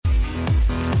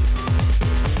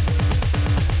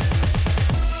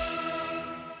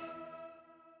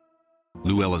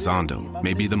Lou Elizondo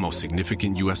may be the most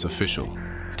significant U.S. official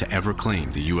to ever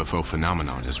claim the UFO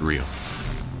phenomenon is real.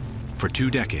 For 2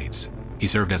 decades, he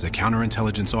served as a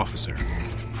counterintelligence officer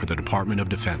for the Department of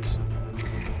Defense.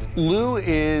 Lou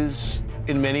is,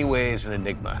 in many ways, an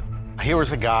enigma. Here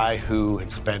was a guy who had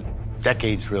spent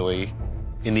decades, really,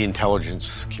 in the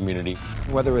intelligence community.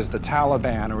 Whether it was the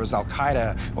Taliban, or it was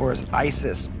Al-Qaeda, or it was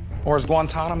ISIS, or it was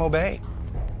Guantanamo Bay,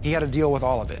 he had to deal with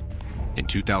all of it. In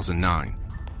 2009,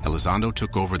 Elizondo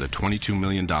took over the $22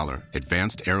 million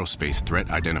Advanced Aerospace Threat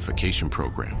Identification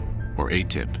Program, or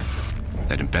ATIP,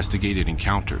 that investigated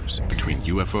encounters between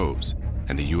UFOs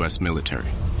and the U.S. military.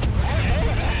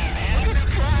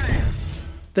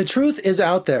 The truth is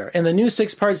out there. In the new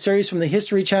 6-part series from the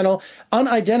History Channel,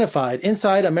 Unidentified,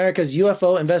 Inside America's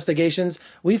UFO Investigations,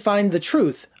 we find the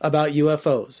truth about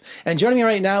UFOs. And joining me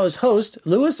right now is host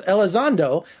Louis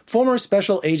Elizondo, former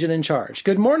special agent in charge.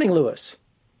 Good morning, Louis.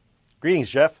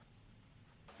 Greetings, Jeff.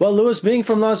 Well, Louis, being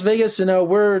from Las Vegas,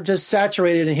 we're just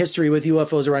saturated in history with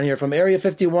UFOs around here, from Area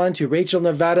 51 to Rachel,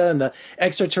 Nevada, and the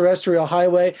extraterrestrial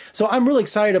highway. So I'm really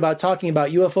excited about talking about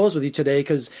UFOs with you today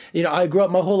because, I grew up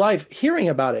my whole life hearing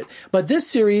about it. But this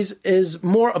series is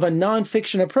more of a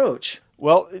nonfiction approach.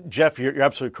 Well, Jeff, you're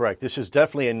absolutely correct. This is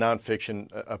definitely a nonfiction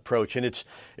approach, and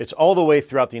it's all the way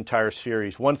throughout the entire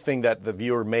series. One thing that the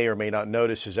viewer may or may not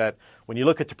notice is that when you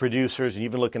look at the producers and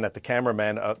even looking at the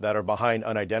cameraman that are behind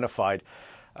Unidentified,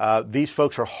 these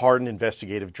folks are hardened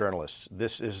investigative journalists.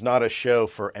 This is not a show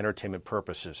for entertainment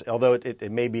purposes. Although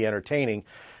it may be entertaining,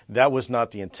 that was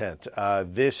not the intent.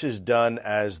 This is done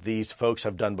as these folks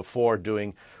have done before,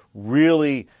 doing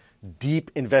really deep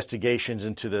investigations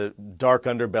into the dark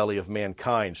underbelly of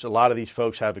mankind. So a lot of these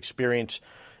folks have experience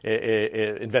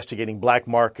investigating black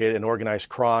market and organized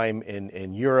crime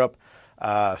in Europe.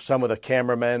 Some of the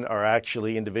cameramen are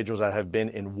actually individuals that have been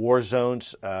in war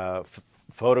zones,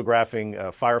 photographing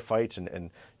firefights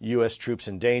and U.S. troops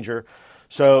in danger.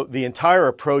 So the entire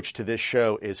approach to this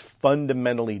show is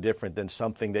fundamentally different than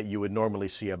something that you would normally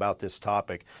see about this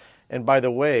topic. And by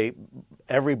the way,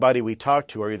 everybody we talk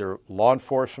to are either law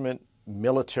enforcement,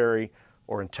 military,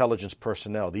 or intelligence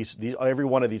personnel. Every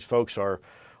one of these folks are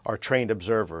trained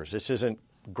observers. This isn't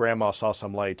grandma saw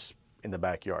some lights in the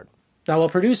backyard. Now, while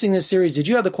producing this series, did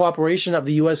you have the cooperation of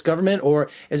the U.S. government, or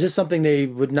is this something they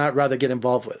would not rather get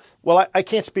involved with? Well, I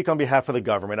can't speak on behalf of the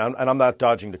government, and I'm not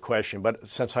dodging the question, but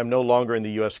since I'm no longer in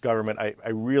the U.S. government, I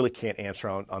really can't answer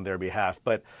on their behalf.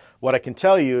 But what I can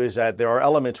tell you is that there are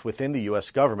elements within the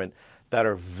U.S. government that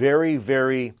are very,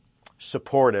 very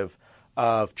supportive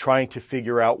of trying to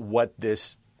figure out what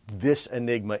this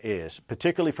enigma is,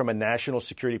 particularly from a national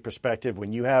security perspective.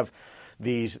 When you have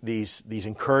these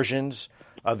incursions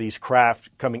of these craft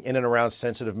coming in and around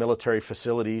sensitive military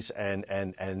facilities and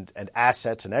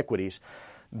assets and equities,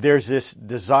 there's this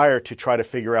desire to try to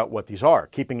figure out what these are.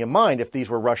 Keeping in mind, if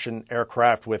these were Russian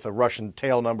aircraft with a Russian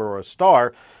tail number or a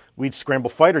star, we'd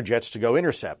scramble fighter jets to go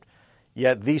intercept.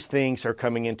 Yet these things are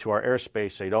coming into our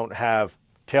airspace. They don't have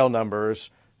tail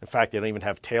numbers. In fact, they don't even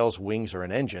have tails, wings, or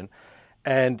an engine.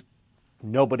 And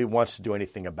nobody wants to do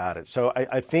anything about it. So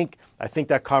I think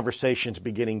that conversation's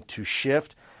beginning to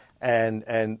shift.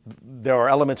 And there are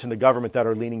elements in the government that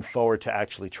are leaning forward to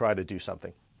actually try to do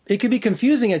something. It could be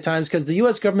confusing at times because the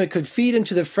U.S. government could feed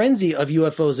into the frenzy of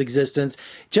UFOs' existence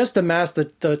just to mask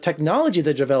the technology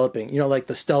they're developing, like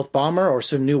the stealth bomber or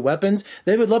some new weapons.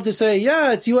 They would love to say,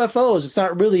 yeah, it's UFOs. It's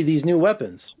not really these new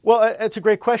weapons. Well, it's a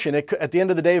great question. At the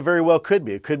end of the day, it very well could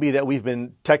be. It could be that we've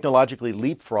been technologically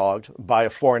leapfrogged by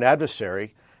a foreign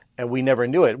adversary and we never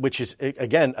knew it, which is,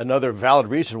 again, another valid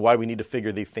reason why we need to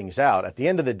figure these things out. At the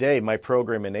end of the day, my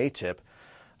program in ATIP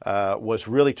was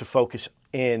really to focus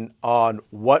in on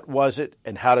what was it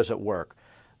and how does it work.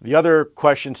 The other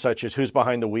questions, such as who's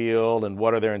behind the wheel and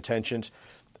what are their intentions,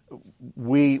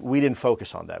 we didn't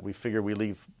focus on that. We figured we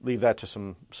leave that to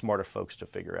some smarter folks to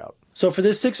figure out. So for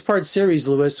this 6-part series,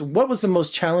 Louis, what was the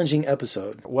most challenging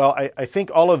episode? Well, I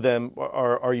think all of them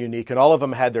are unique, and all of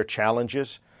them had their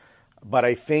challenges. But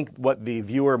I think what the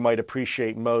viewer might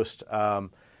appreciate most,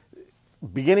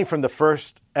 beginning from the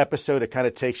first episode, it kind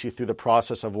of takes you through the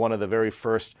process of one of the very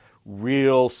first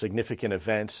real significant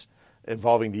events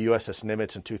involving the USS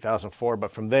Nimitz in 2004.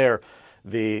 But from there,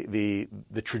 the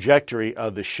trajectory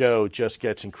of the show just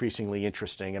gets increasingly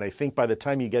interesting. And I think by the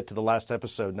time you get to the last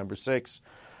episode, number 6,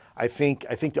 I think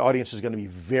the audience is going to be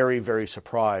very, very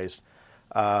surprised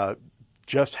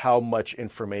just how much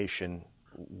information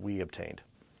we obtained.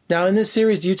 Now, in this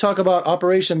series, do you talk about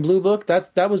Operation Blue Book?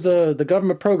 That was the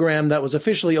government program that was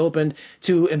officially opened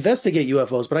to investigate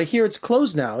UFOs, but I hear it's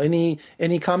closed now. Any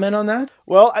comment on that?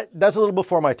 Well, that's a little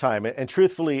before my time, and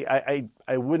truthfully, I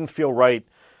wouldn't feel right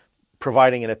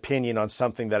providing an opinion on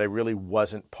something that I really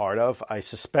wasn't part of. I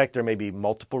suspect there may be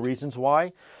multiple reasons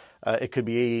why. It could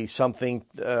be something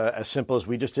as simple as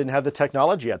we just didn't have the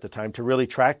technology at the time to really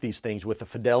track these things with the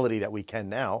fidelity that we can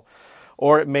now.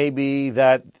 Or it may be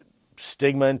that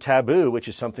stigma and taboo, which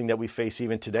is something that we face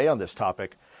even today on this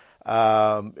topic,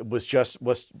 was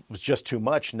just too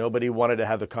much. Nobody wanted to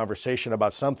have the conversation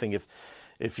about something.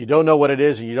 If you don't know what it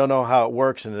is and you don't know how it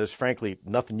works and there's frankly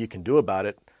nothing you can do about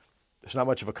it, there's not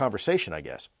much of a conversation, I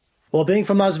guess. Well, being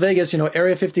from Las Vegas,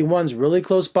 Area 51's really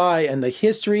close by, and the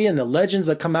history and the legends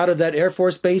that come out of that Air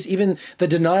Force base, even the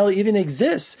denial even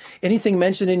exists. Anything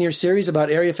mentioned in your series about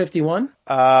Area 51?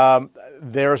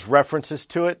 There's references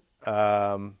to it.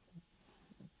 I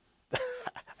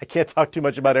can't talk too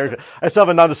much about Area. I still have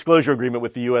a non-disclosure agreement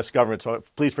with the U.S. government, so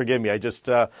please forgive me. I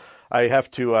have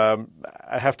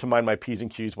to mind my P's and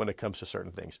Q's when it comes to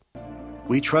certain things.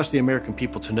 We trust the American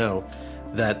people to know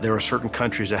that there are certain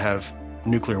countries that have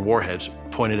nuclear warheads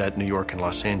pointed at New York and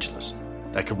Los Angeles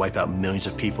that could wipe out millions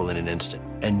of people in an instant.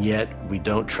 And yet we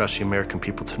don't trust the American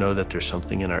people to know that there's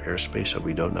something in our airspace that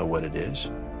we don't know what it is.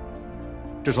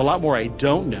 There's a lot more I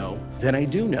don't know than I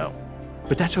do know,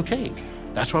 but that's okay.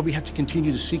 That's why we have to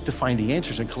continue to seek to find the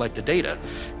answers and collect the data,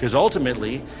 because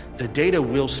ultimately the data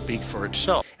will speak for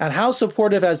itself. And how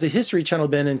supportive has the History Channel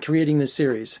been in creating this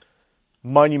series?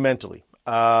 Monumentally.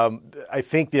 I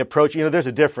think the approach, there's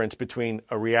a difference between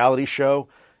a reality show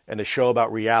and a show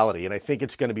about reality. And I think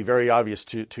it's going to be very obvious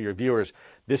to your viewers.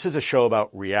 This is a show about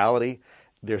reality.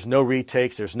 There's no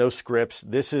retakes. There's no scripts.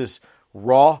 This is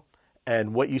raw,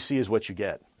 and what you see is what you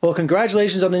get. Well,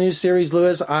 congratulations on the new series,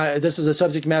 Louis. This is a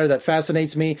subject matter that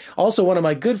fascinates me. Also, one of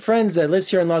my good friends that lives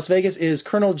here in Las Vegas is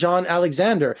Colonel John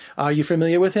Alexander. Are you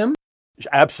familiar with him?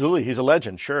 Absolutely. He's a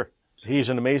legend, sure. He's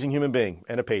an amazing human being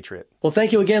and a patriot. Well,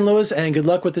 thank you again, Louis, and good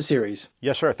luck with the series.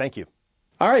 Yes, sir. Thank you.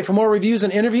 All right, for more reviews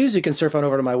and interviews, you can surf on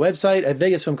over to my website at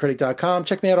vegasfilmcritic.com.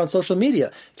 Check me out on social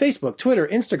media, Facebook, Twitter,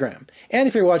 Instagram. And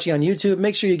if you're watching on YouTube,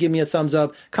 make sure you give me a thumbs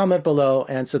up, comment below,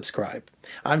 and subscribe.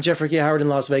 I'm Jeffrey K. Howard in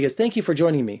Las Vegas. Thank you for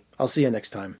joining me. I'll see you next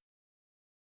time.